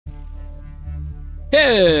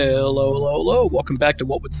Hello, hello, hello. Welcome back to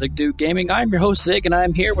What Would Zig Do Gaming. I'm your host Zig, and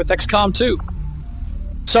I'm here with XCOM 2.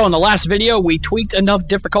 So in the last video, we tweaked enough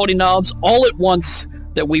difficulty knobs all at once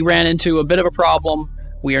that we ran into a bit of a problem.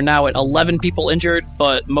 We are now at 11 people injured,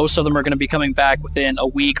 but most of them are going to be coming back within a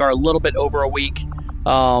week or a little bit over a week.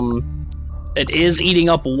 It is eating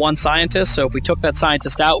up one scientist, so if we took that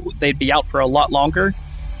scientist out, they'd be out for a lot longer.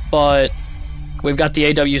 But we've got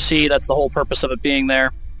the AWC, that's the whole purpose of it being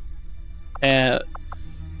there.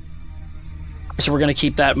 So we're going to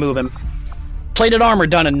keep that moving. Plated armor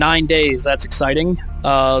done in 9 days. That's exciting.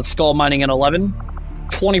 Skull mining in 11.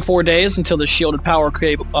 24 days until the shielded power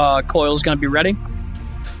coil is going to be ready.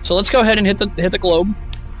 So let's go ahead and hit the globe.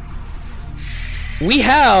 We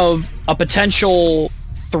have a potential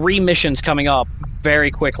 3 missions coming up very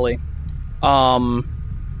quickly.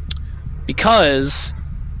 Because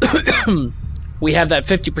we have that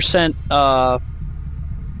 50%...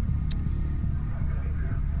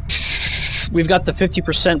 We've got the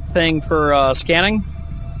 50% thing for scanning.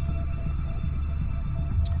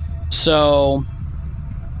 So...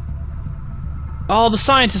 Oh, the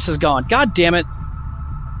scientist is gone. God damn it.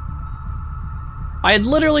 I had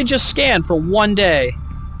literally just scanned for 1 day.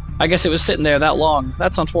 I guess it was sitting there that long.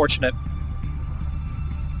 That's unfortunate.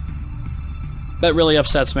 That really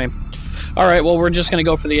upsets me. Alright, well, we're just going to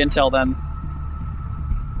go for the intel then.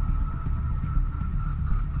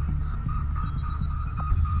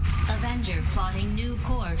 Plotting new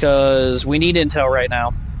course. Because we need intel right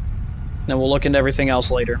now. Then we'll look into everything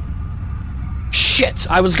else later. Shit!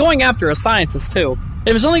 I was going after a scientist, too.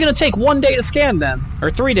 It was only going to take 1 day to scan then.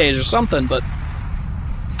 Or 3 days or something, but...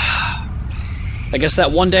 I guess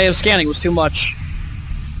that 1 day of scanning was too much.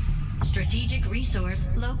 Strategic resource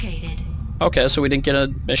located. Okay, so we didn't get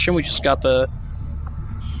a mission. We just got the...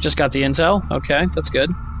 intel. Okay, that's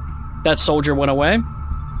good. That soldier went away.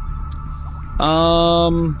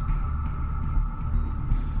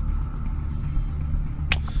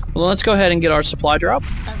 Well, let's go ahead and get our supply drop.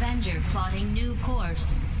 Avenger plotting new course.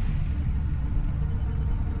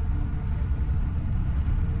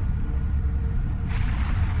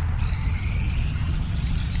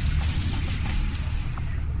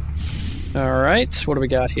 Alright, what do we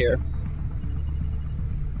got here?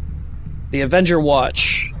 The Avenger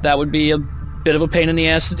Watch. That would be a bit of a pain in the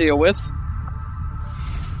ass to deal with.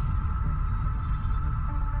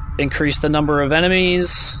 Increase the number of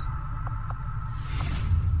enemies.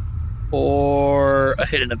 Or a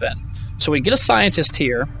hidden event. So we get a scientist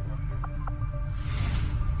here.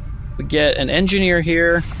 We get an engineer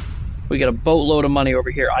here. We get a boatload of money over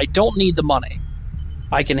here. I don't need the money.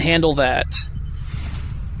 I can handle that.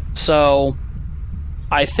 So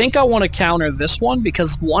I think I want to counter this one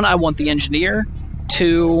because 1, I want the engineer.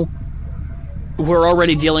 2, we're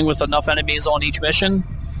already dealing with enough enemies on each mission,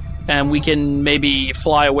 and we can maybe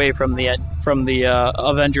fly away from the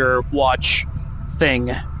Avenger Watch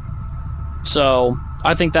thing. So,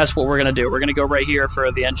 I think that's what we're going to do. We're going to go right here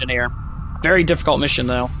for the engineer. Very difficult mission,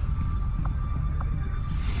 though.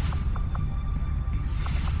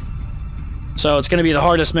 So, it's going to be the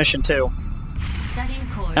hardest mission, too.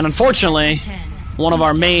 And unfortunately, one of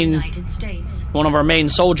our main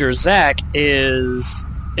soldiers, Zach, is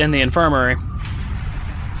in the infirmary.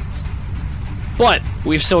 But,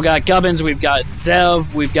 we've still got Gubbins, we've got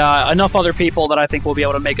Zev, we've got enough other people that I think we'll be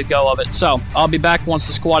able to make a go of it. So, I'll be back once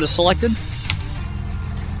the squad is selected.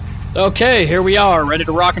 Okay, here we are, ready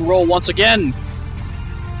to rock and roll once again.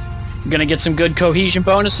 I'm gonna get some good cohesion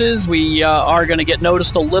bonuses. We are gonna get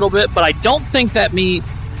noticed a little bit, but I don't think that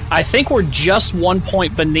I think we're just 1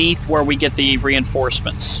 point beneath where we get the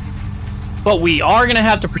reinforcements. But we are gonna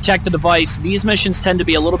have to protect the device. These missions tend to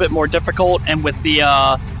be a little bit more difficult, and with the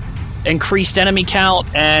increased enemy count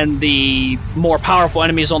and the more powerful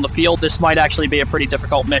enemies on the field, this might actually be a pretty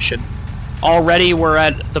difficult mission. Already we're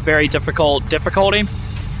at the very difficult difficulty.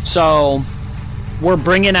 So, we're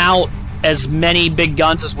bringing out as many big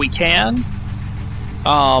guns as we can.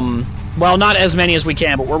 Well, not as many as we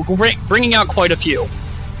can, but we're bringing out quite a few.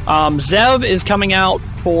 Zev is coming out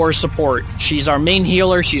for support. She's our main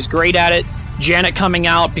healer. She's great at it. Janet coming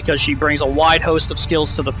out because she brings a wide host of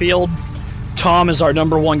skills to the field. Tom is our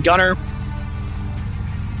 #1 gunner.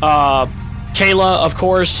 Kayla, of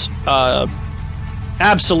course,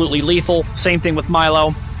 absolutely lethal. Same thing with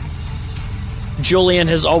Milo. Julian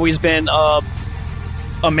has always been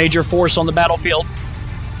a major force on the battlefield.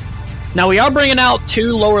 Now, we are bringing out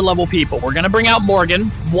 2 lower-level people. We're going to bring out Morgan.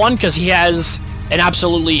 1, because he has an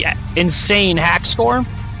absolutely insane hack score.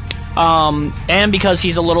 And because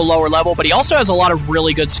he's a little lower level, but he also has a lot of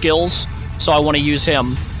really good skills, so I want to use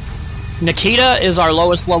him. Nikita is our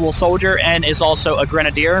lowest level soldier and is also a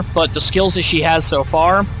grenadier, but the skills that she has so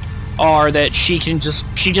far are that she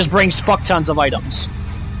just brings fuck tons of items.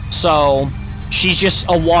 So she's just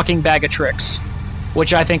a walking bag of tricks,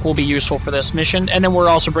 which I think will be useful for this mission. And then we're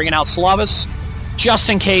also bringing out Slavis, just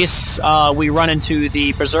in case we run into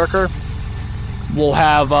the Berserker. We'll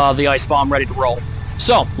have the ice bomb ready to roll.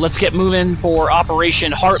 So let's get moving for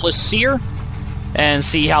Operation Heartless Seer and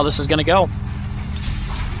see how this is going to go.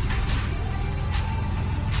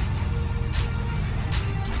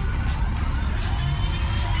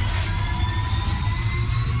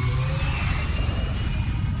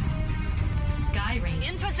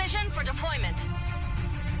 In position for deployment.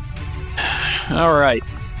 All right.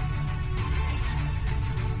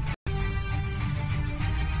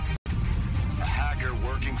 A hacker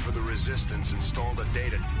working for the Resistance installed a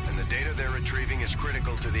data, and the data they're retrieving is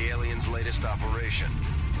critical to the aliens' latest operation.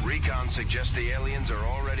 Recon suggests the aliens are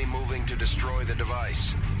already moving to destroy the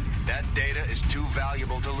device. That data is too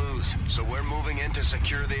valuable to lose, so we're moving in to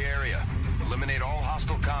secure the area. Eliminate all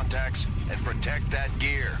hostile contacts and protect that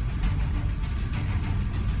gear.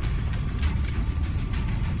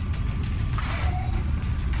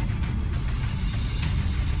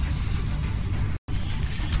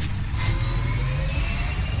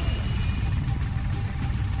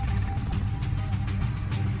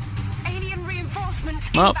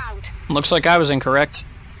 Well, looks like I was incorrect.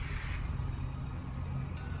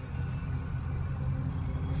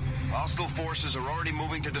 Hostile forces are already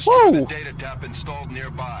moving to destroy the data tap installed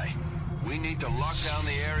nearby. We need to lock down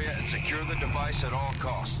the area and secure the device at all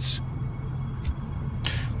costs.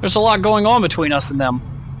 There's a lot going on between us and them.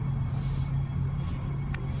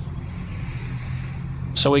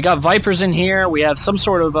 So we got Vipers in here. We have some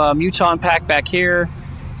sort of Muton pack back here.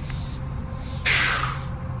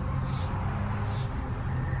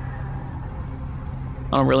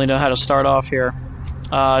 I don't really know how to start off here.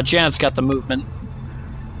 Janet's got the movement.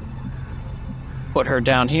 Put her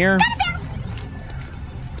down here.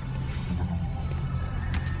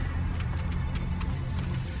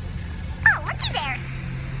 Oh, looky there.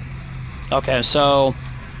 Okay, so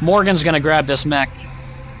Morgan's gonna grab this mech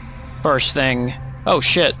first thing. Oh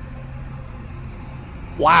shit.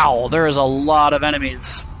 Wow, there is a lot of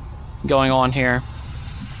enemies going on here.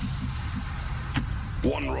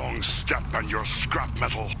 One wrong step and you're scrap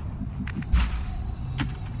metal.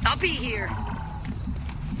 I'll be here.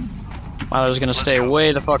 Myler's gonna stay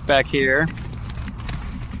way the fuck back here.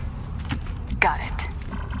 Got it.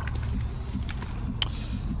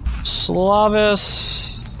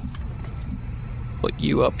 Slavis. Put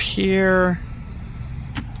you up here.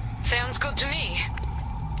 Sounds good to me.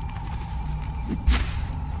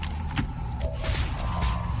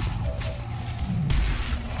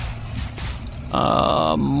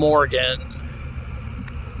 Morgan.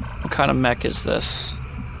 What kind of mech is this?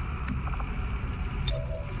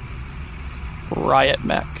 Riot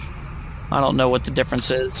mech. I don't know what the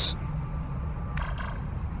difference is.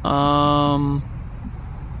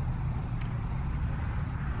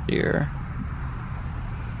 Here.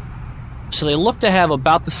 So they look to have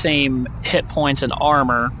about the same hit points and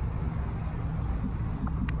armor.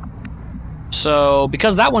 So,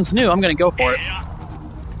 because that one's new, I'm gonna go for it.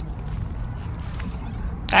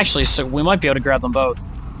 Actually, so we might be able to grab them both,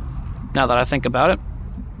 now that I think about it.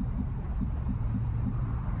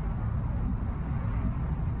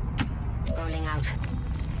 Rolling out.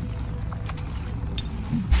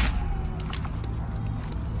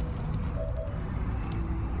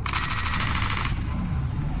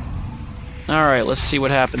 Alright, let's see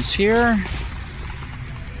what happens here.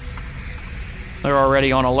 They're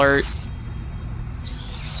already on alert.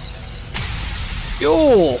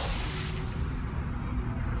 Yo!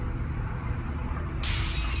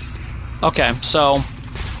 Okay, so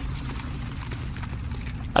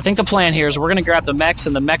I think the plan here is we're going to grab the mechs,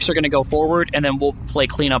 and the mechs are going to go forward, and then we'll play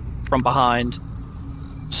cleanup from behind.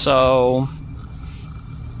 So,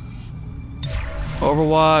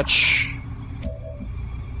 Overwatch.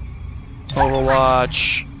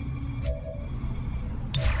 Overwatch.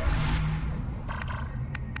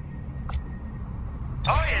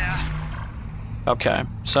 Oh yeah! Okay,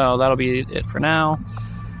 so that'll be it for now.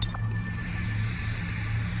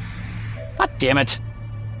 God damn it.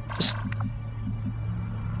 Just...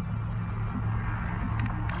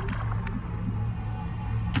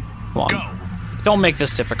 Come on. Go! Don't make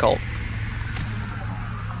this difficult.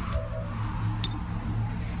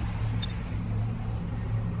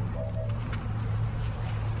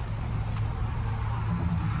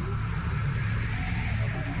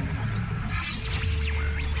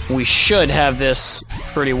 We should have this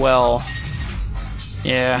pretty well.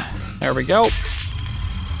 Yeah, there we go.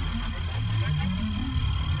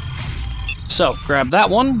 So, grab that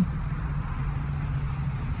one.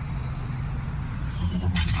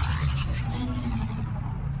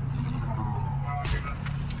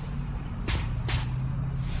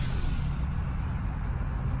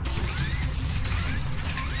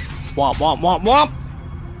 Womp, womp, womp, womp!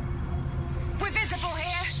 We're visible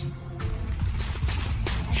here.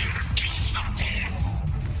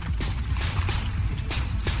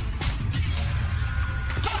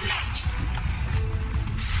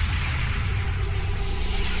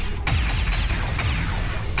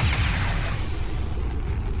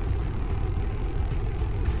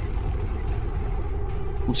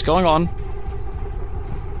 What's going on?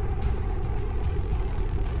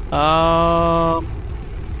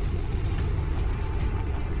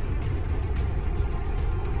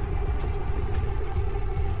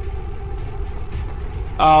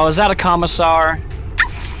 Oh, is that a commissar?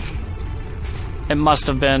 It must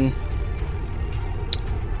have been.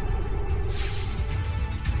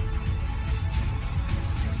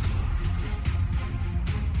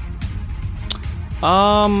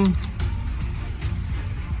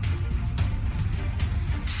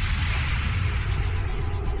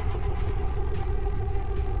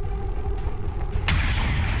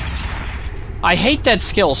 I hate that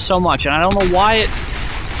skill so much, and I don't know why it...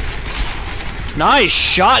 Nice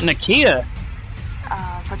shot, Nikita!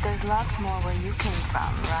 But there's lots more where you came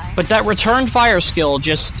from, right? But that return fire skill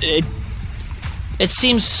just... It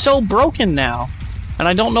seems so broken now. And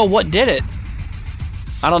I don't know what did it.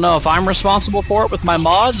 I don't know if I'm responsible for it with my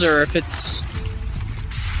mods, or if it's...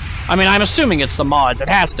 I mean, I'm assuming it's the mods. It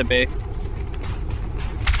has to be.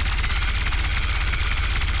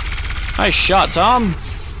 Nice shot, Tom.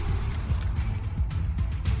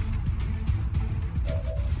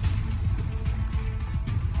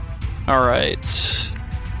 Alright.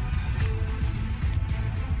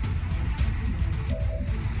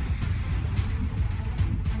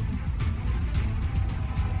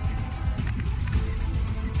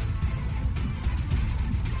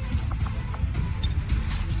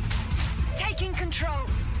 Taking control.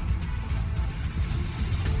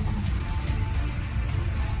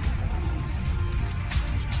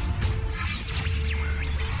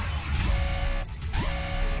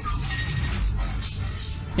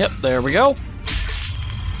 Yep, there we go.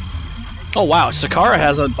 Oh wow, Sakara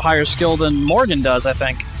has a higher skill than Morgan does, I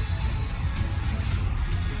think.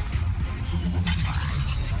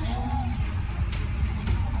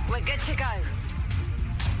 We're good to go.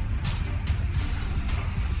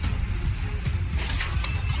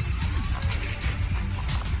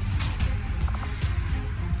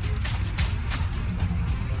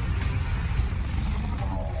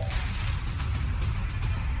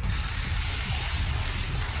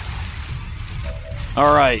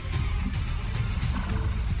 Alright.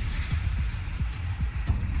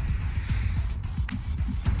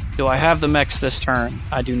 Do I have the mechs this turn?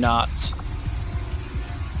 I do not.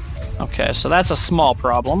 Okay, so that's a small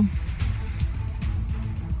problem.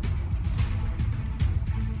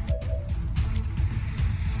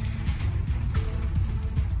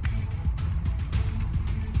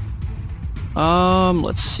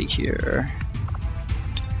 Let's see here.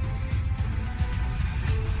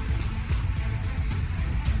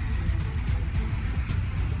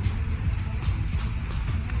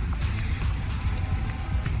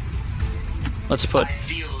 Let's put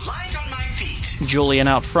Julian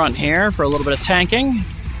out front here for a little bit of tanking.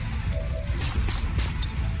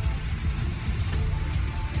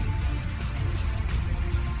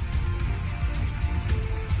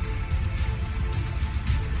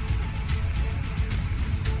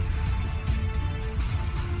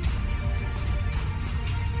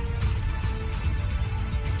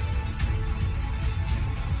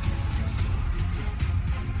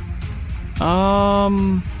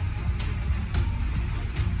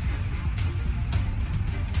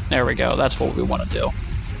 There we go, that's what we want to do.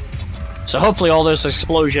 So hopefully all those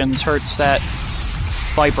explosions hurts that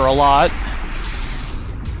Viper a lot.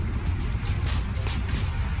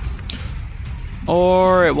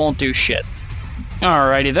 Or it won't do shit.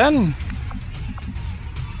 Alrighty then.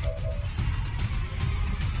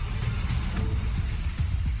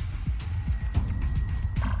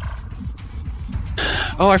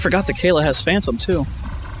 Oh, I forgot that Kayla has Phantom too.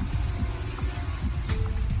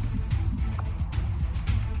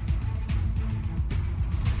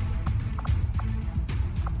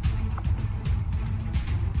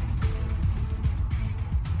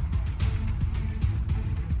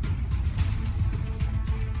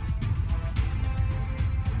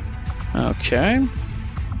 Okay.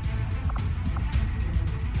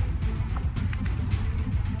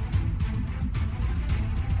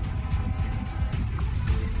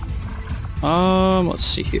 Let's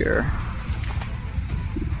see here.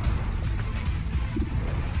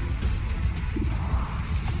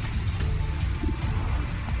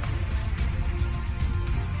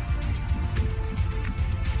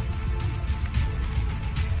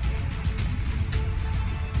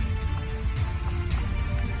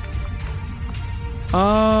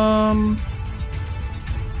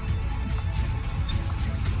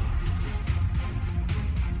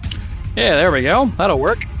 Yeah, there we go. That'll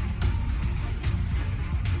work.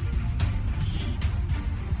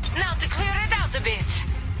 Now to clear it out a bit.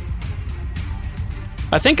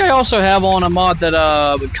 I think I also have on a mod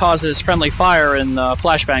that causes friendly fire in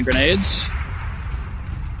flashbang grenades.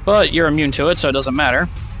 But you're immune to it, so it doesn't matter.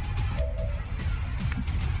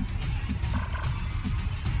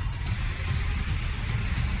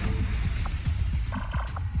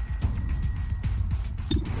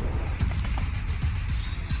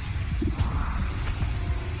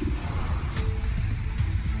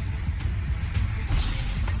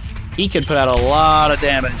 He could put out a lot of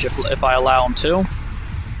damage if I allow him to.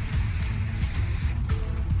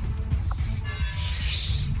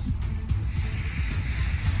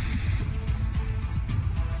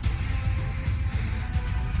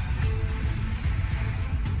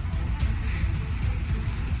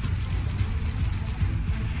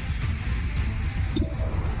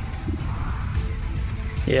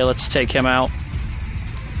 Yeah, let's take him out.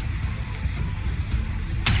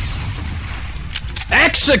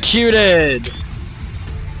 Executed!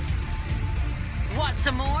 Want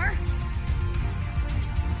some more?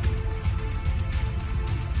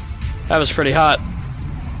 That was pretty hot.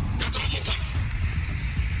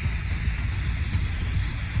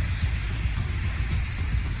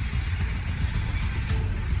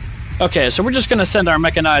 Okay, so we're just gonna send our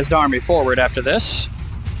mechanized army forward after this.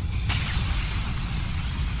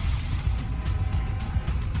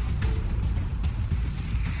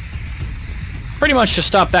 Pretty much to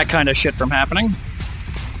stop that kind of shit from happening.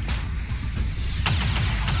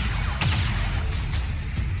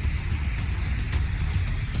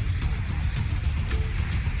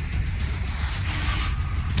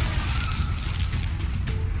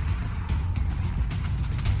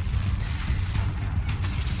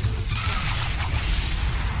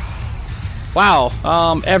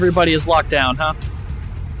 Wow, everybody is locked down, huh?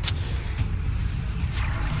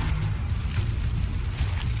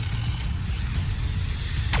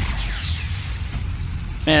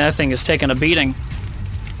 Man, that thing is taking a beating.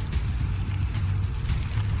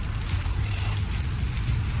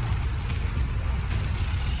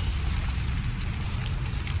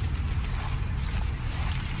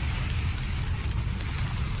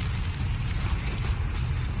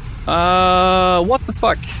 What the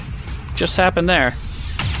fuck just happened there?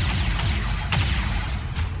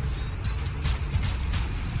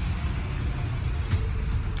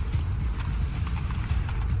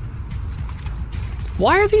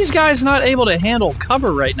 Why are these guys not able to handle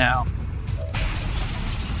cover right now?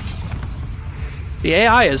 The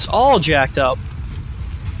AI is all jacked up.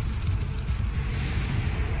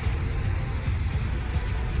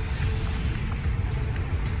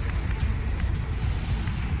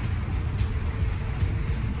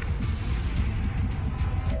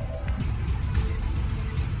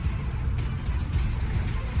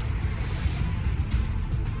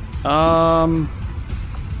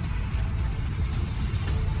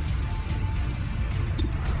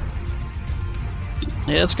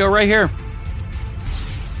 Yeah, let's go right here.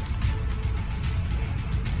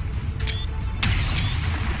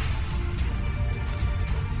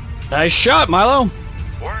 Nice shot, Milo.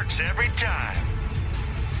 Works every time.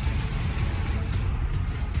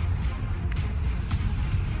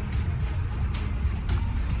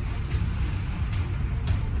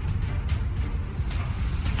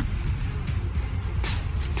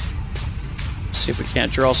 Let's see if we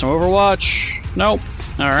can't draw some Overwatch. Nope.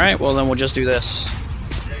 Alright, well then we'll just do this.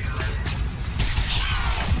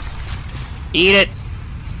 Eat it!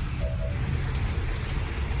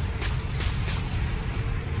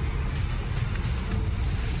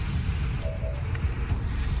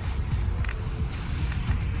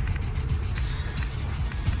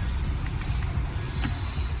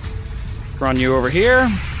 Run you over here.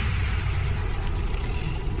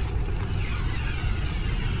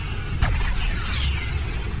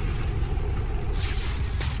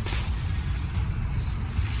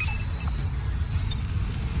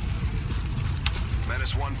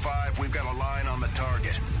 Menace 1-5, we've got a line on the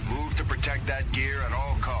target. Move to protect that gear at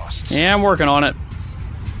all costs. Yeah, I'm working on it.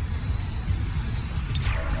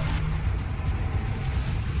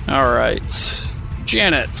 Alright.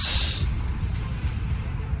 Janet.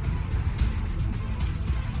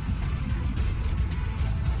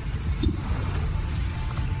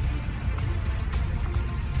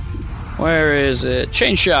 Where is it?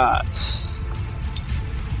 Chain shots.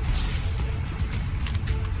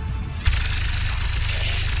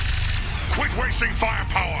 Quit wasting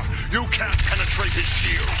firepower! You can't penetrate his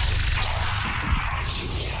shield!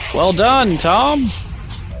 Well done, Tom.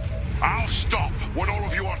 I'll stop when all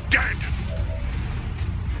of you are dead!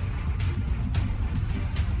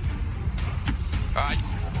 Alright.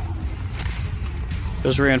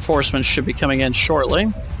 Those reinforcements should be coming in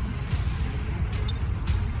shortly.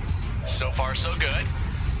 So far, so good.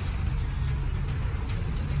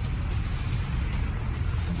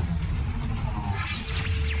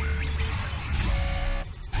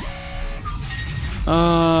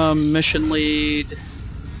 Mission lead.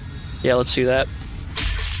 Yeah, let's see that.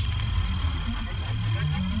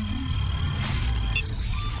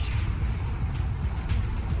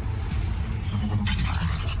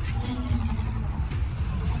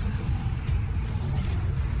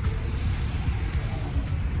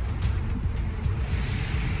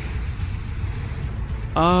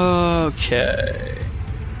 Okay.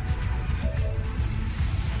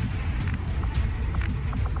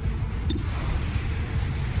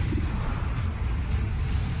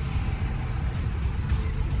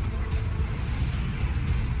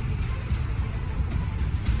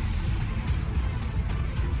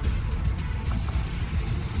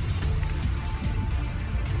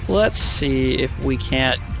 Let's see if we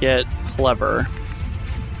can't get clever.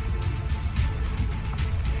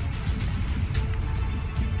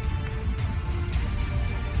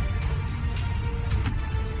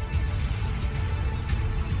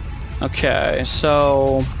 Okay,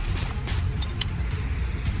 so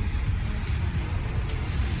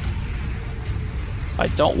I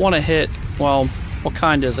don't want to hit, well, what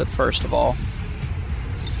kind is it first of all?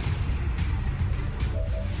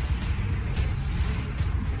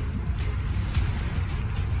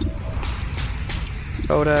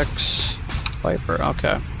 Codex, Viper,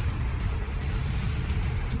 okay.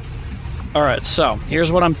 Alright, so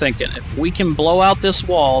here's what I'm thinking. If we can blow out this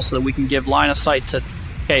wall so that we can give line of sight to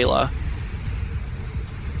Kayla.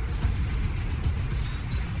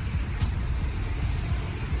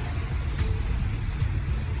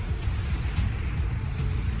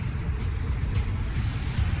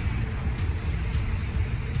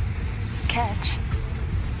 Catch.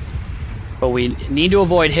 But we need to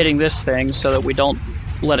avoid hitting this thing so that we don't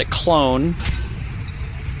let it clone.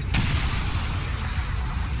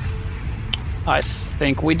 I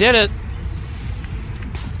think we did it.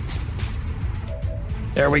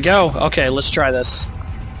 There we go. Okay, let's try this.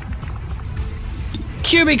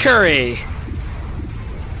 QB Curry!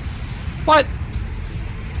 What?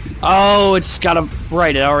 Oh, it's got a...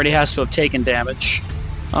 Right, it already has to have taken damage.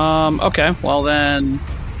 Okay, well then...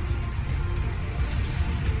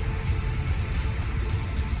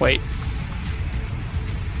 Wait.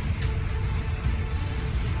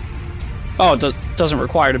 Oh, it doesn't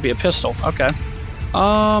require to be a pistol. Okay.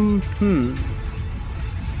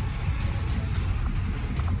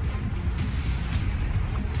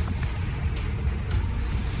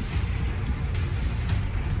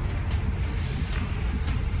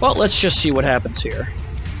 Well, let's just see what happens here.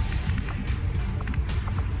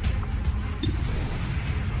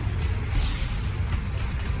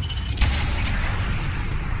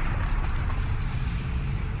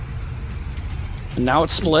 And now it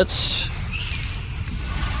splits.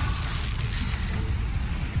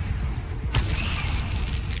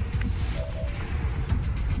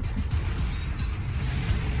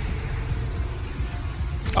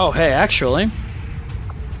 Oh, hey, actually...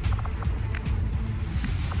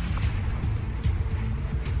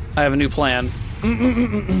 I have a new plan.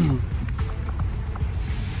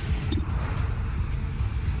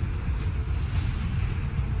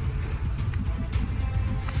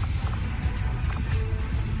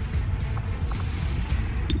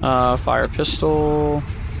 Fire pistol.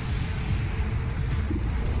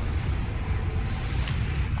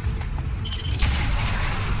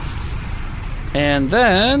 And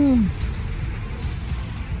then...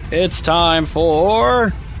 it's time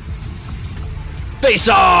for... face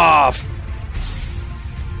off!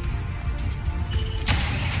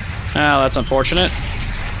 Ah, that's unfortunate.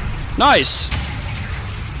 Nice!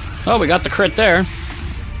 Oh, we got the crit there.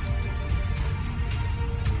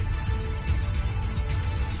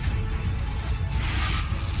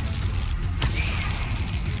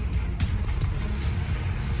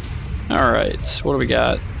 Alright, what do we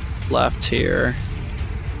got left here?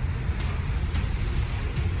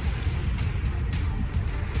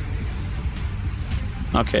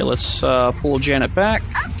 Okay, let's pull Janet back.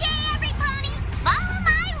 Okay, everybody, follow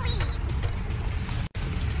my lead.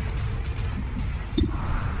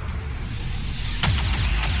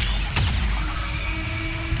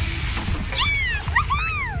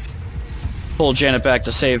 Pull Janet back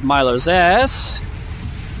to save Milo's ass.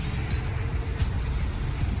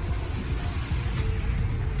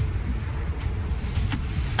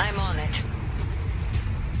 I'm on it.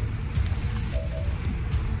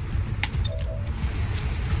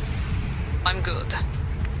 I'm good.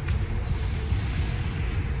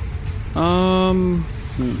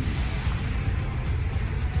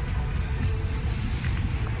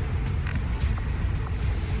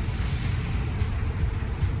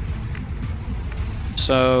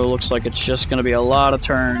 So, looks like it's just going to be a lot of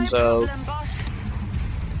turns of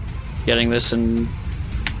getting this and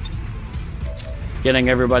getting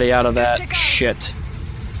everybody out of that shit.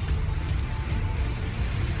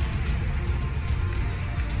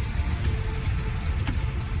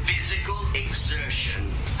 Physical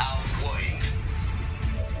exertion outpoint.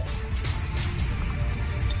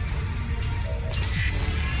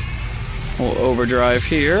 We'll overdrive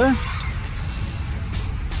here.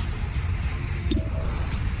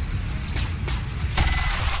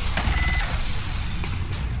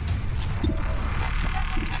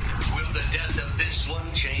 Will the death of this one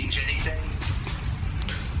change anything?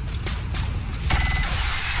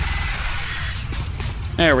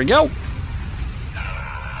 There we go.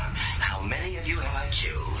 How many of you have I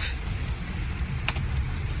killed?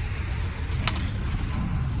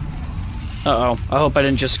 Uh-oh. I hope I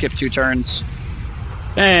didn't just skip 2 turns.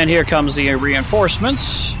 And here comes the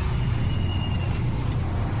reinforcements.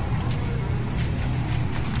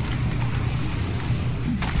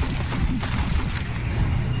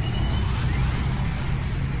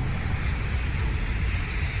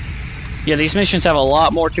 Yeah, these missions have a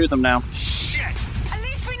lot more to them now. Shit! At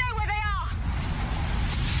least we know where they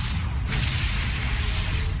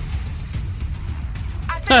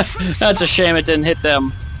are. That's a shame it didn't hit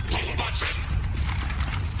them.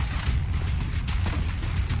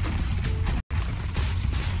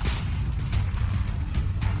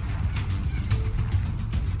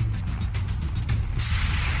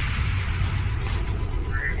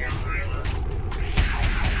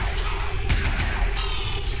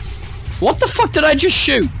 What the fuck did I just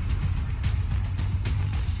shoot?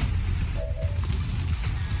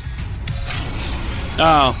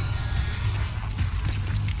 Oh.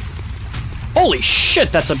 Holy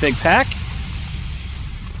shit, that's a big pack.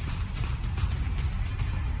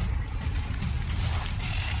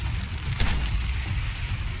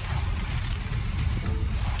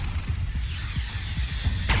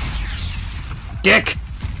 Dick!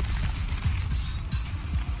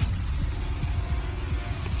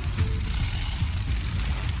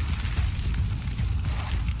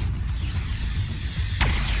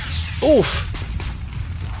 Oof!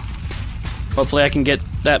 Hopefully I can get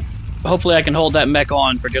that... Hopefully I can hold that mech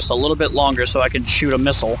on for just a little bit longer so I can shoot a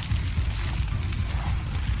missile.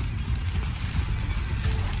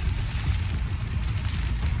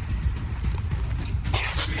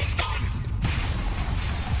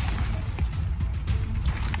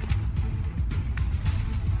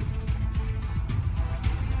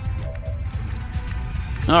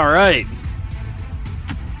 Alright.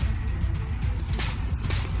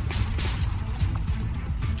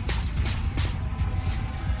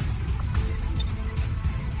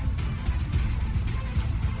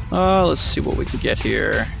 Let's see what we can get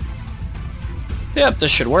here. Yep,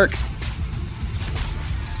 this should work.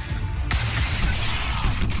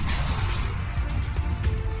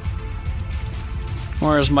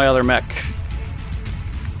 Where's my other mech?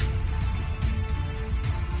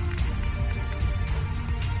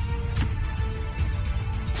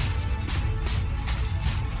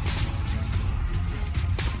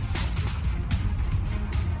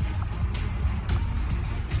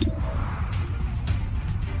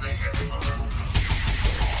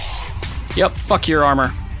 Yep, fuck your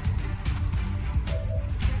armor.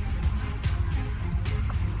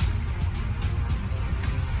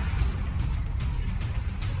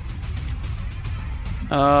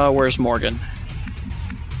 Where's Morgan?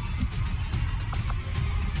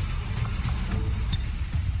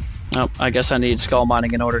 Oh, I guess I need skull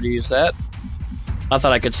mining in order to use that. I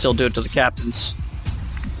thought I could still do it to the captains.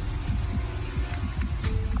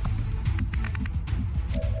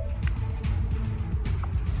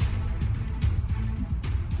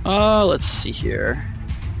 Let's see here.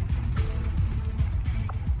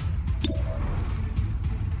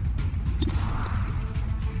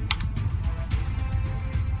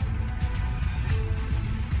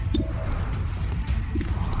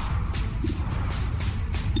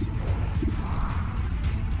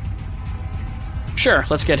 Sure,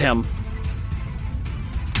 let's get him.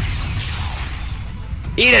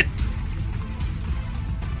 Eat it!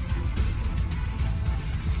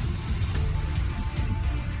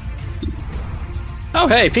 Oh,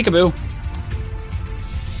 hey, peekaboo.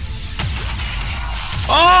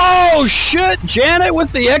 Oh, shit! Janet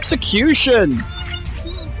with the execution!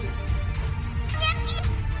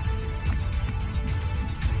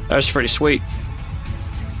 That was pretty sweet.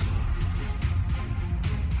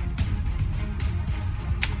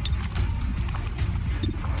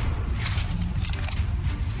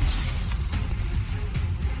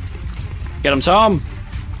 Get him, Tom.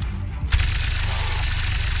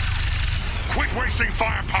 Quit wasting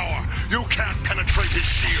firepower. You can't penetrate his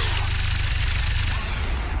shield.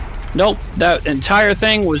 Nope, that entire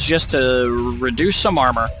thing was just to reduce some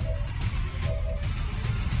armor.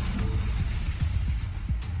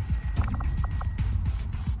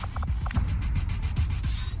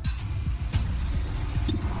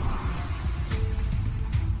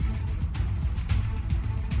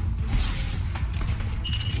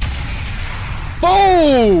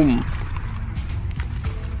 Boom!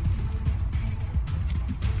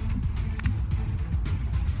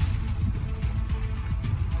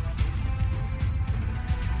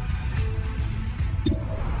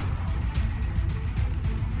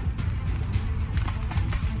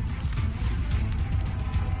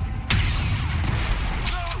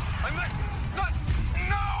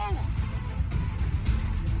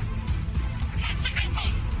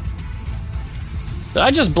 Did I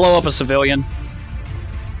just blow up a civilian?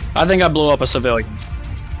 I think I blew up a civilian.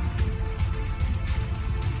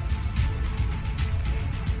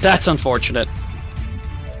 That's unfortunate.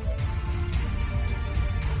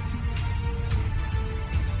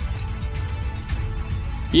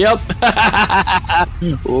 Yep.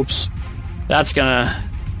 Oops. That's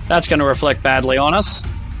gonna reflect badly on us.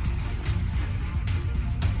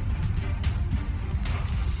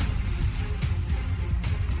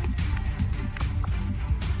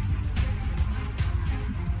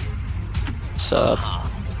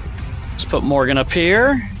 Let's put Morgan up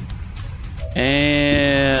here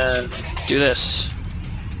and do this.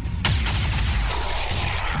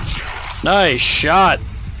 Nice shot.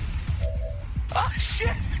 Oh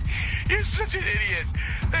shit! You're such an idiot.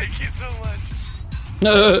 Thank you so much.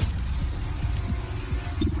 Oh,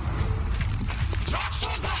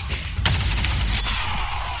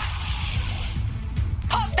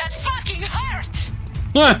 that fucking hurts!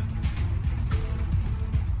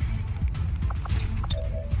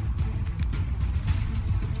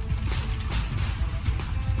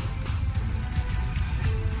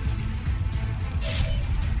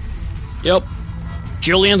 Yep.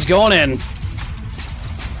 Julian's going in.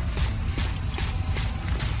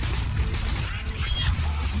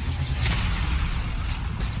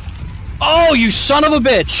 Oh, you son of a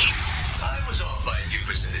bitch! I was off by a few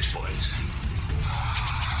percentage points.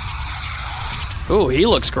 Ooh, he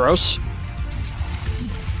looks gross.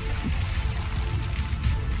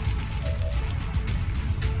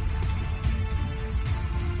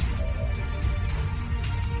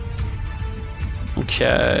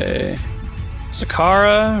 Okay.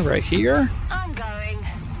 Zakara, right here. I'm going.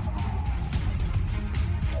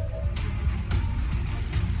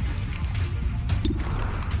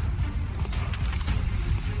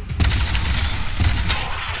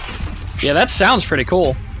 Yeah, that sounds pretty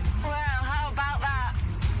cool. Well, how about that?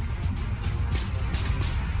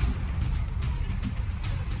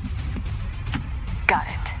 Got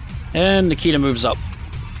it. And Nikita moves up.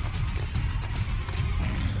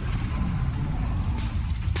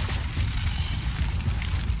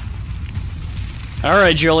 All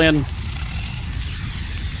right, Julian.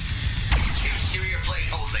 Exterior plate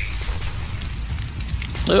holding.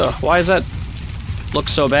 Ugh, why does that look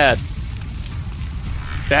so bad?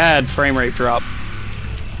 Bad frame rate drop.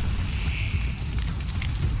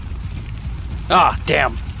 Ah,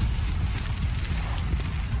 damn.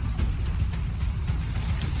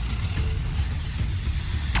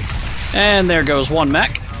 And there goes one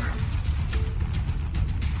mech.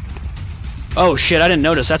 Oh shit, I didn't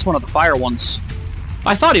notice. That's one of the fire ones.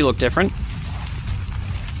 I thought he looked different.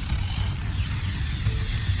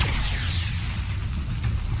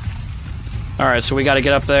 Alright, so we gotta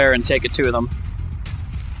get up there and take it to them.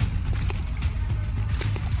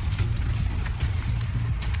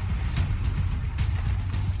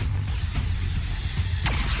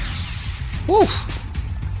 Woof!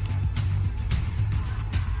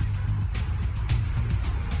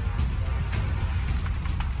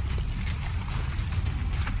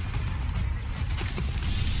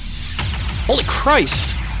 Holy Christ!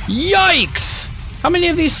 Yikes! How many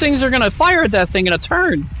of these things are gonna fire at that thing in a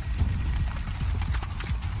turn?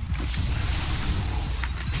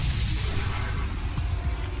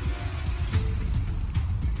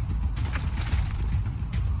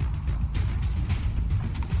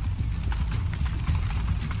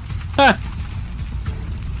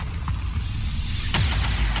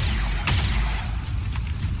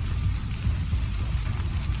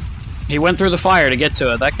 He went through the fire to get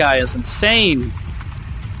to it. That guy is insane.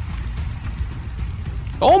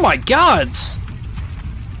 Oh my gods!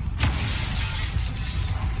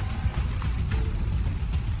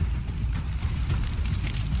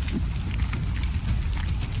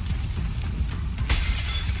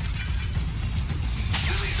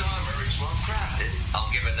 Julie's armor is well crafted.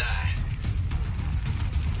 I'll give it that.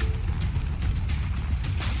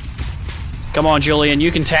 Come on, Julian,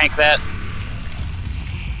 you can tank that.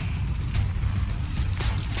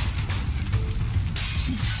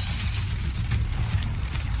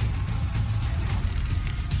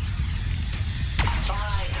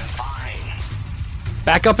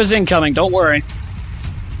 Backup is incoming, don't worry.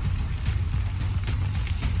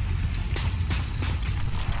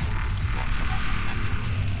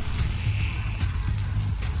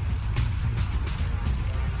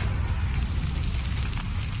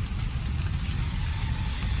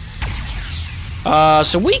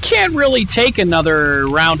 So we can't really take another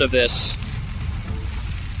round of this.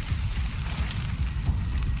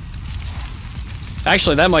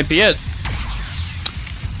 Actually, that might be it.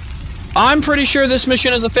 I'm pretty sure this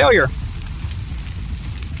mission is a failure.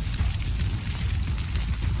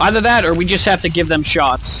 Either that, or we just have to give them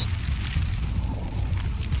shots.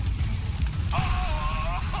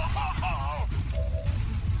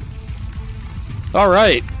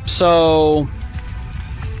 Alright, so...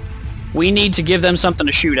 we need to give them something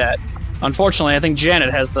to shoot at. Unfortunately, I think Janet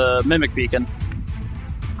has the mimic beacon.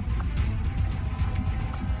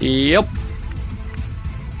 Yep.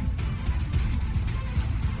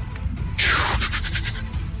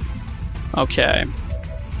 Okay.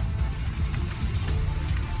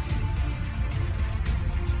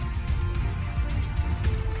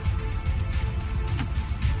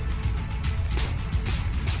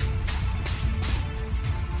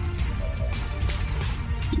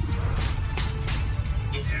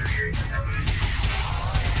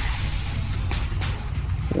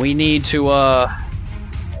 We need to, I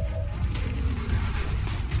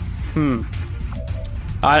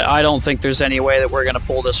don't think there's any way that we're gonna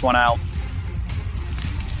pull this one out.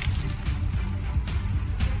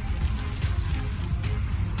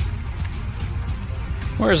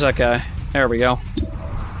 Where's that guy? There we go.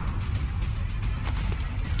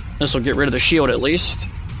 This will get rid of the shield at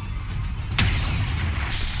least.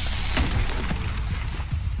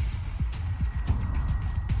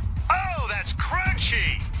 Oh, that's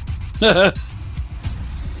crunchy!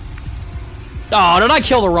 Oh, did I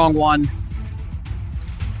kill the wrong one?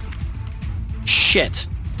 Shit.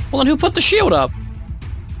 Well, then who put the shield up?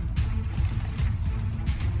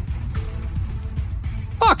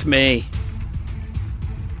 Fuck me.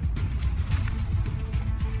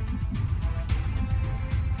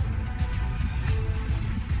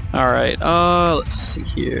 Alright, let's see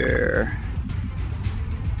here.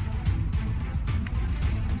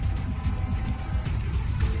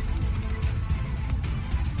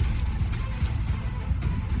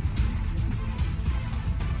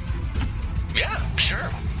 Yeah,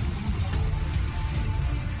 sure.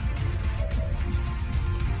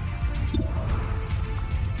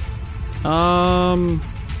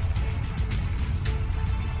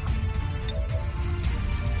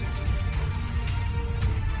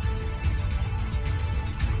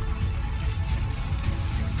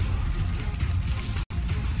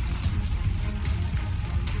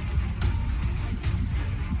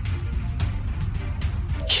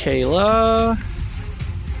 Kayla.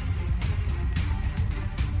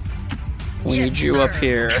 We need you up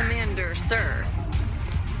here. Commander, sir.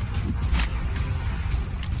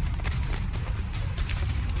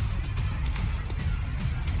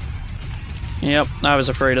 Yep, I was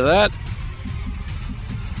afraid of that.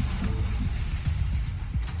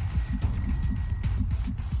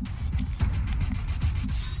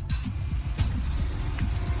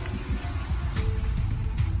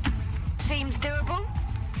 Seems doable.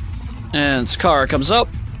 And Scar comes up.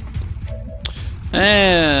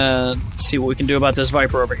 And let's see what we can do about this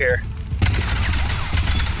Viper over here.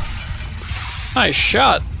 Nice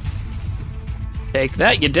shot. Take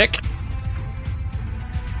that, you dick.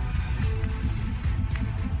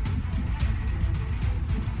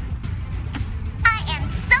 I am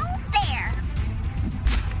so there.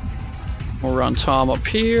 We'll run Tom up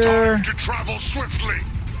here. To travel swiftly.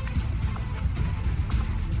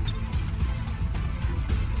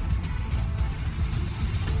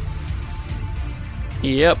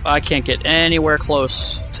 Yep, I can't get anywhere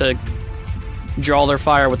close to draw their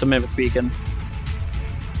fire with the Mimic Beacon.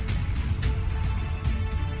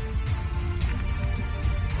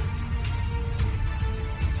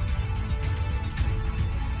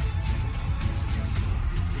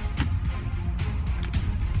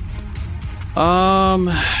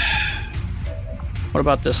 What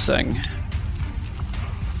about this thing?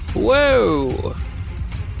 Whoa!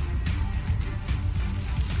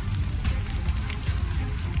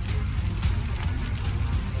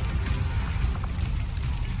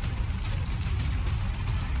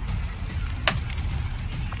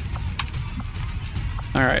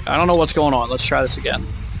 Alright, I don't know what's going on. Let's try this again.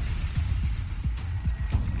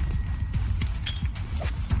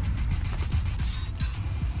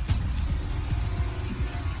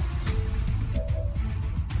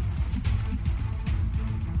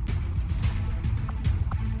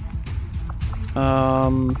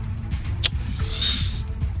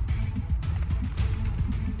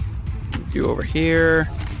 You over here.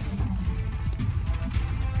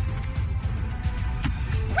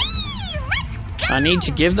 I need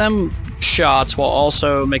to give them shots while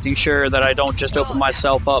also making sure that I don't just open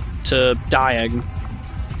myself up to dying.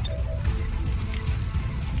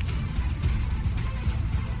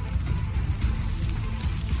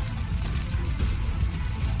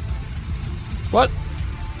 What?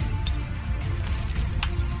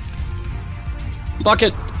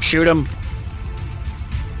 Bucket! Shoot him.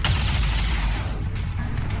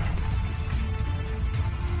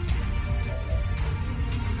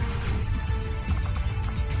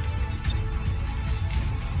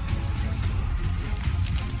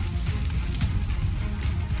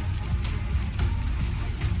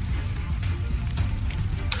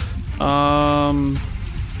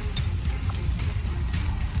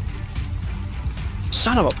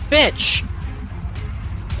 Son of a bitch!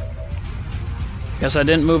 Guess I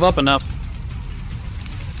didn't move up enough.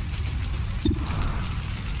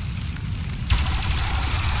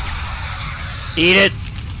 Eat it!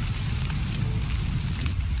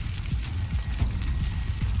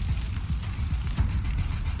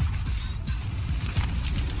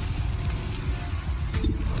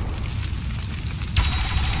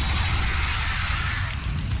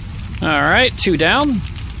 Alright, 2 down.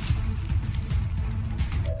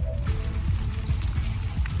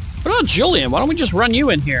 What about Julian? Why don't we just run you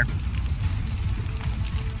in here?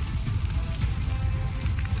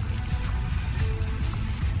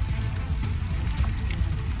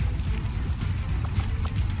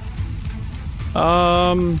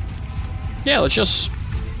 Yeah, let's just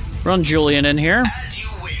run Julian in here. As you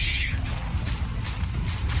wish.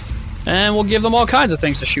 And we'll give them all kinds of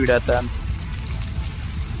things to shoot at then.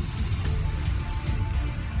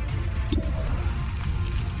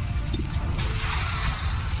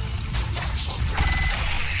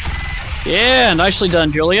 Yeah, nicely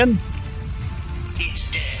done, Julian. It's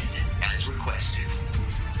dead, as requested.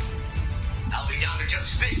 I'll be down to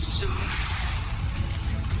just this soon.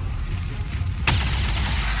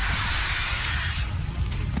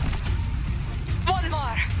 One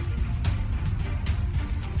more.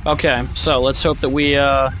 Okay, so let's hope that we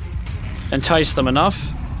entice them enough.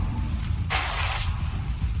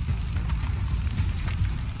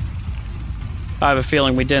 I have a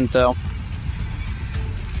feeling we didn't, though.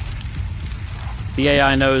 The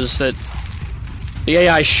AI knows that... The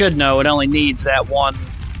AI should know it only needs that one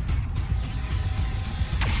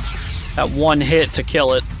hit to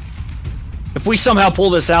kill it. If we somehow pull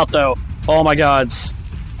this out, though, oh my gods.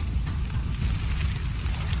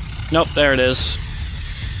 Nope, there it is.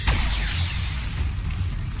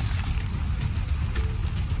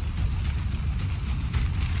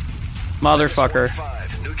 Motherfucker.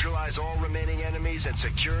 5. Neutralize all remaining enemies and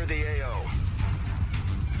secure the AO.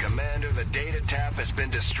 Commander, the data tap has been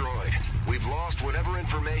destroyed. We've lost whatever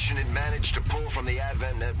information it managed to pull from the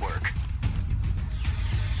Advent network.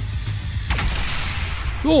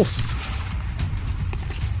 Oof.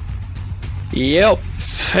 Yep,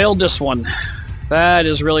 failed this one. That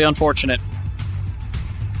is really unfortunate.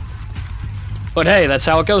 But hey, that's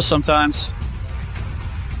how it goes sometimes.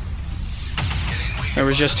 There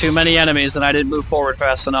was just too many enemies and I didn't move forward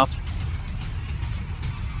fast enough.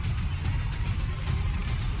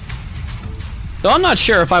 Though I'm not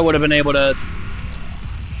sure if I would have been able to...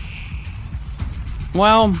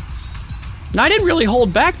 Well, I didn't really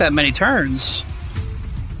hold back that many turns.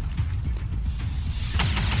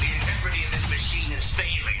 The integrity of this machine is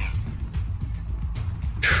failing.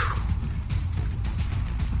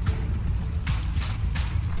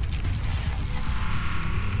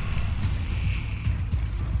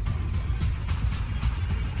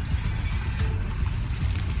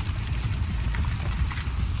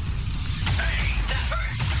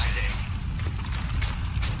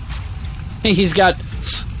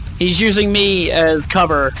 He's using me as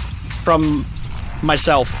cover from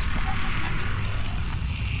myself.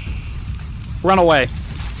 Run away.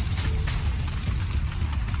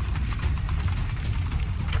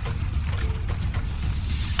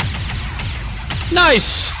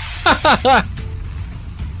 Nice! If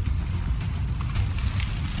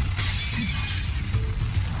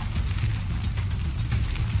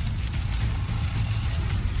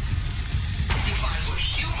I were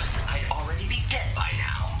human, I'd already be dead by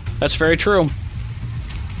now. That's very true.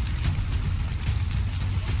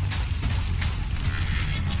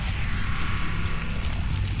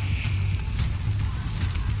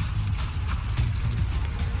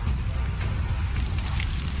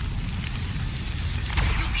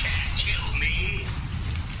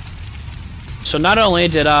 So not only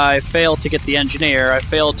did I fail to get the engineer, I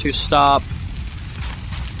failed to stop...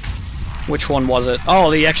 Which one was it? Oh,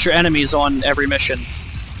 the extra enemies on every mission.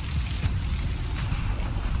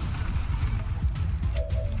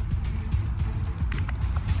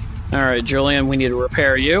 Alright, Julian, we need to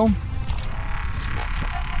repair you.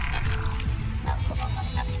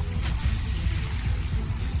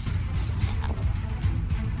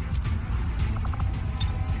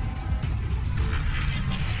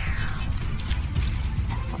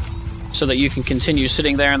 So that you can continue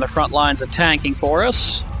sitting there in the front lines of tanking for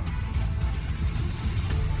us.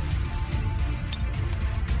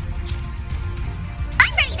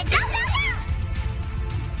 I'm ready to go, go,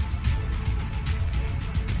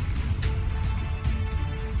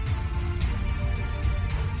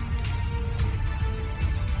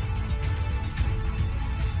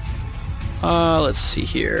 Let's see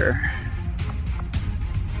here.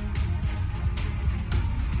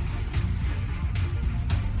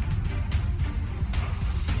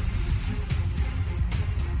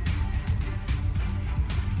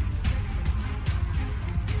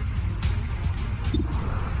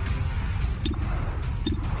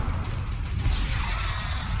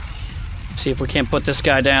 See if we can't put this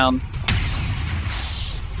guy down.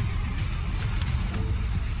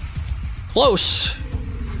 Close.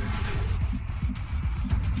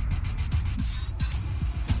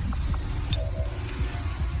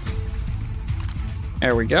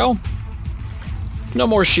 There we go. No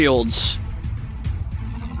more shields.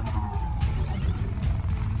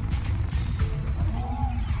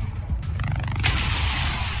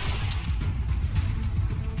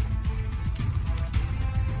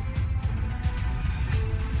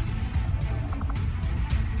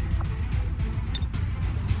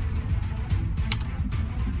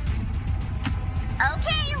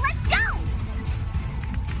 Okay, let's go!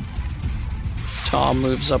 Tom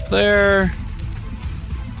moves up there.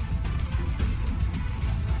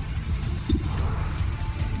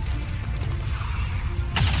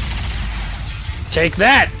 Take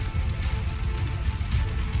that!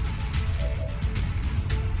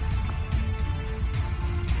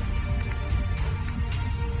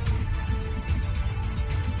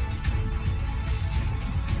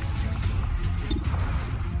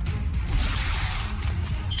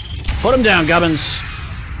 Put him down, Gubbins.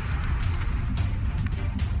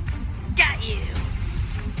 Got you.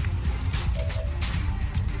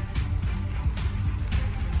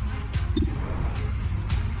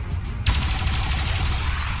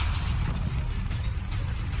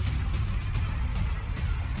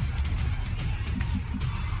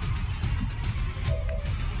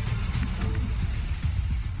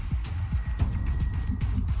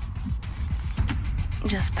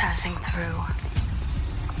 Just passing through.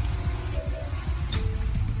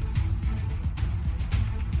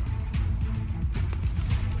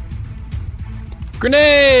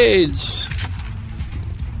 Grenades!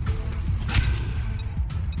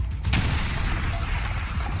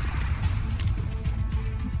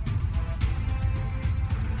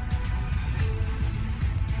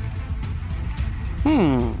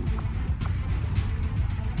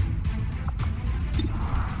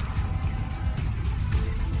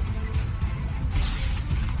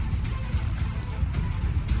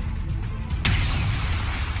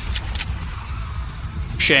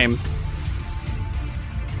 Shame.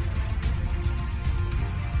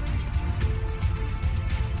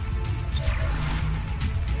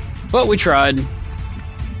 But we tried. No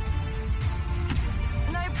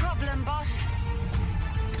problem, boss.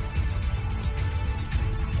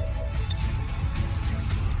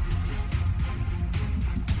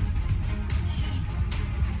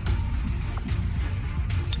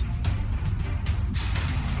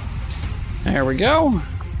 There we go.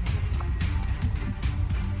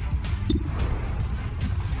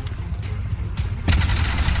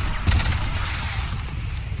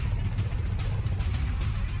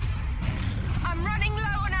 I'm running low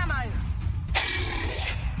on ammo.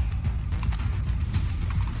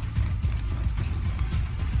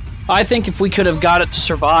 I think if we could have got it to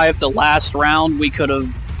survive the last round, we could have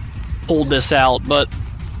pulled this out, but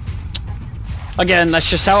again, that's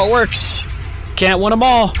just how it works. can't win them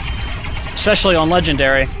all. Especially on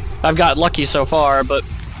Legendary. I've got lucky so far, but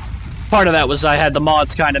part of that was I had the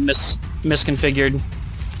mods kind of misconfigured.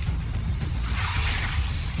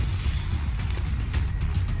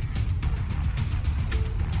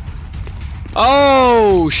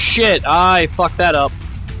 Oh, shit. I fucked that up.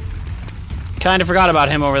 Kind of forgot about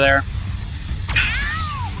him over there.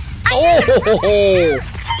 Oh!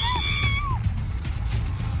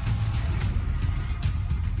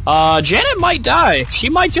 Janet might die. She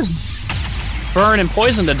might just burn and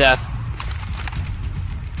poison to death.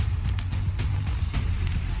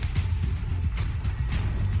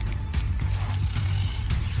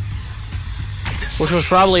 Which was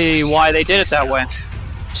probably why they did it that way.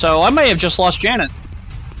 So I may have just lost Janet.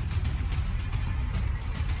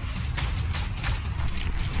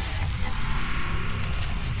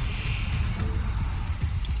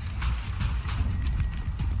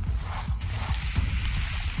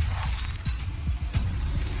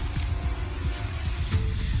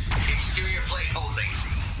 Exterior plate holding.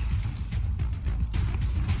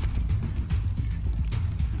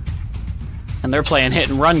 And they're playing hit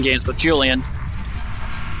and run games with Julian.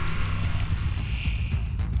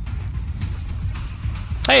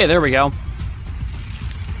 Hey, there we go.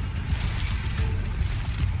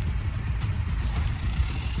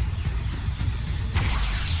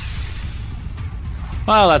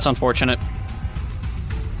 Well, that's unfortunate.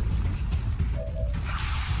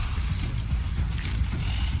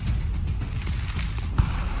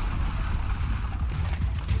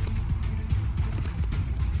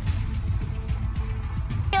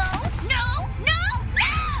 No!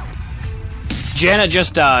 Janet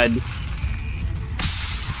just died.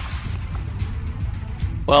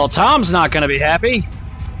 Well, Tom's not gonna be happy.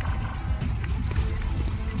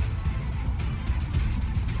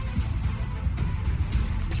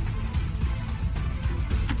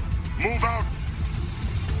 Move out!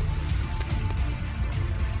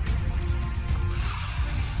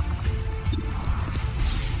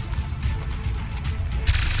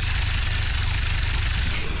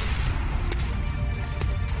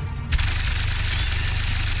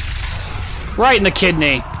 Right in the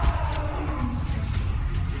kidney.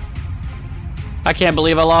 I can't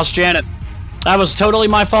believe I lost Janet. That was totally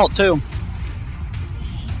my fault, too.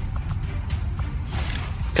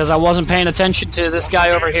 Because I wasn't paying attention to this guy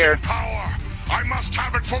over here. Power! I must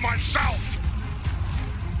have it for myself!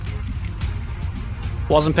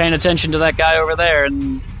 Wasn't paying attention to that guy over there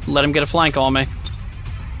and let him get a flank on me.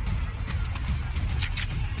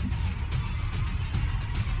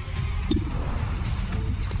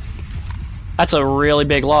 That's a really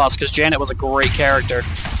big loss, because Janet was a great character.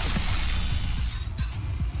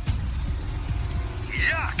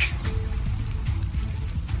 Yuck!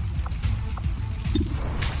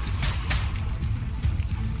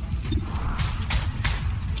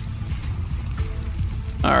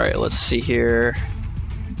 Alright, let's see here.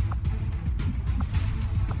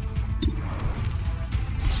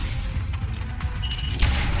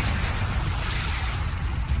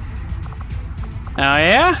 Oh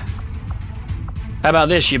yeah? How about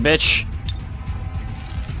this, you bitch?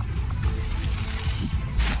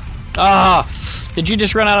 Ah! Did you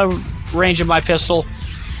just run out of range of my pistol?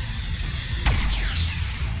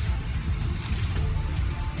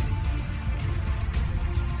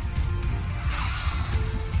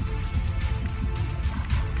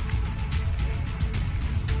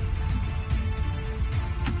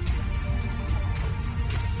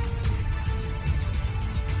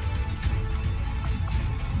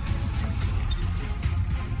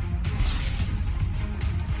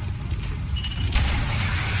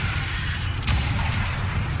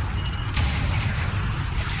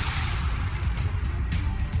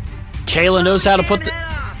 Kayla knows how to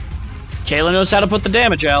put the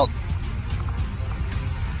damage out.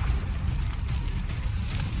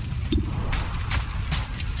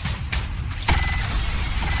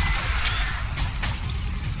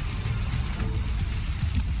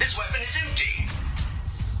 This weapon is empty.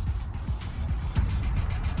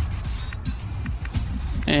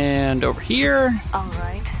 And over here. All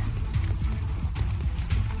right.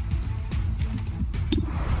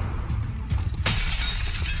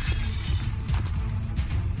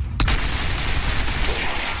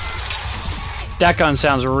 That gun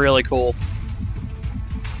sounds really cool.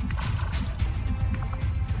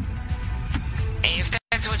 If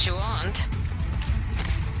that's what you want.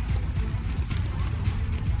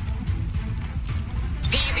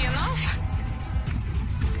 Easy enough?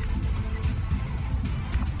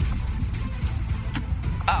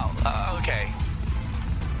 Oh, okay.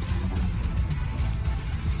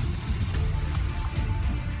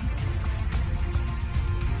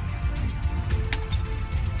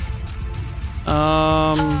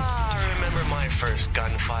 I remember my first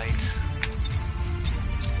gunfight.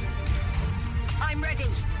 I'm ready.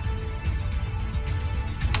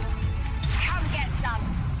 Come get some.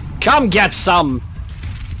 Come get some!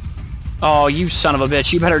 Oh, you son of a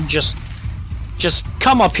bitch. You better just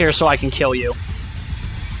come up here so I can kill you.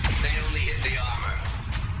 They only hit the armor.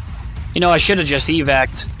 You know, I should have just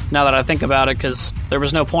evac'd, now that I think about it, because there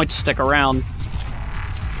was no point to stick around.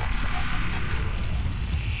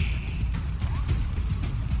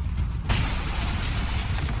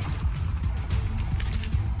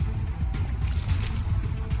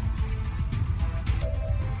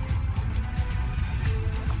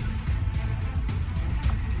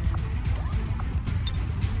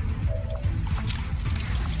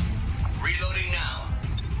 Reloading now.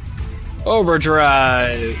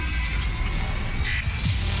 Overdrive!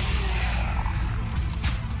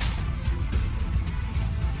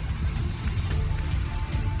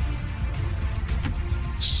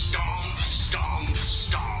 Stomp, stomp,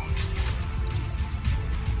 stomp.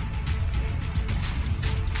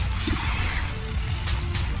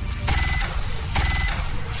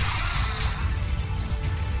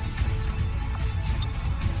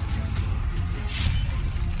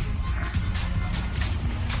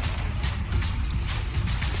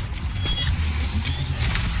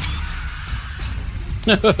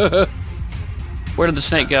 Where did the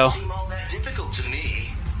snake go? Doesn't seem all that difficult to me.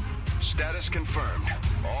 Status confirmed.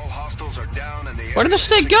 All hostiles are down and the Where did the area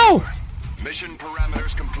snake is go? secure. Mission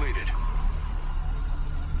parameters completed.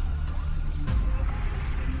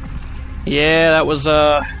 Yeah, that was,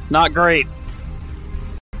 not great.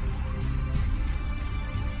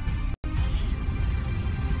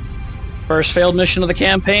 First failed mission of the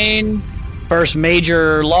campaign. First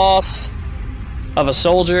major loss of a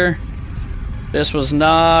soldier. This was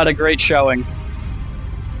not a great showing.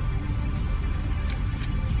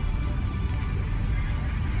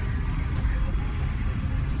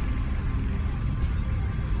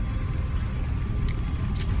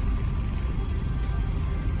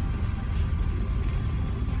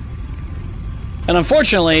 And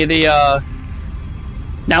unfortunately,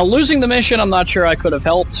 now losing the mission, I'm not sure I could have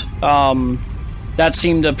helped. That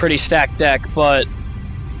seemed a pretty stacked deck, but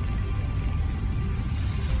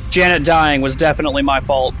Janet dying was definitely my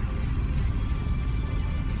fault.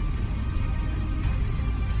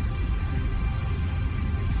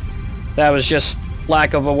 That was just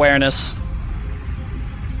lack of awareness.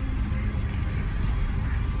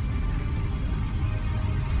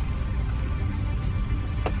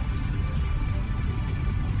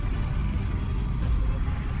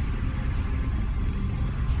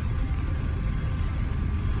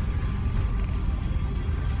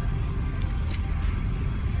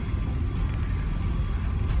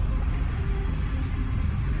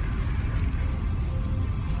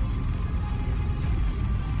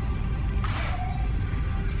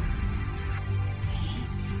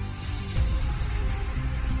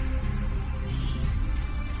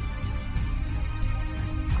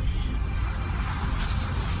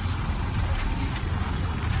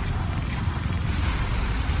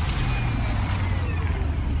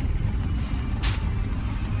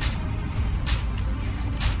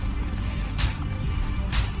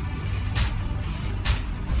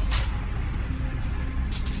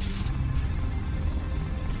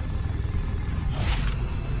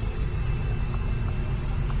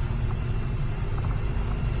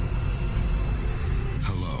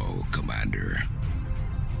 Hello, Commander.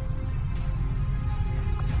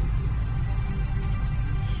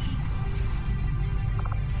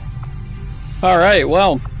 All right,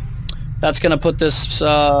 well, that's gonna put this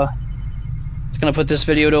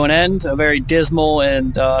video to an end. A very dismal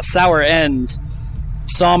and sour end.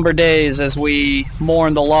 Somber days as we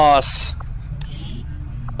mourn the loss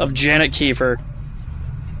of Janet Kiefer.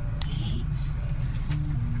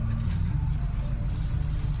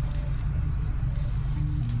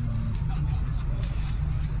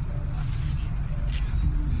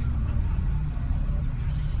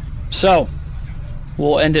 So,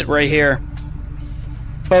 we'll end it right here.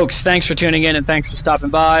 Folks, thanks for tuning in and thanks for stopping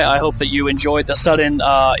by. I hope that you enjoyed the sudden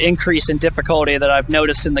increase in difficulty that I've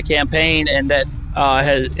noticed in the campaign, and that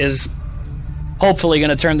is hopefully going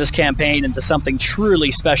to turn this campaign into something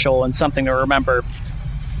truly special and something to remember.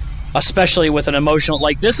 Especially with an emotional...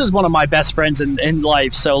 Like, this is one of my best friends in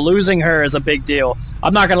life, so losing her is a big deal.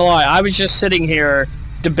 I'm not going to lie, I was just sitting here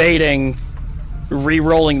debating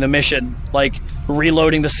re-rolling the mission. Like,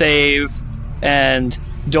 reloading the save and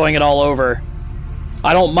doing it all over.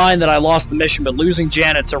 I don't mind that I lost the mission, but losing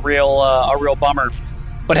Janet's a real bummer.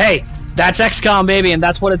 But hey, That's XCOM, baby, and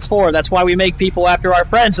that's what it's for. That's why we make people after our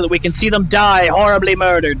friends, so that we can see them die horribly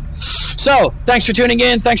murdered. So, thanks for tuning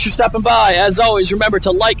in. Thanks for stopping by. As always, remember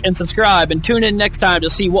to like and subscribe, and tune in next time to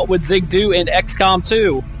see what would Zig do in XCOM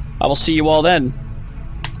 2. I will see you all then.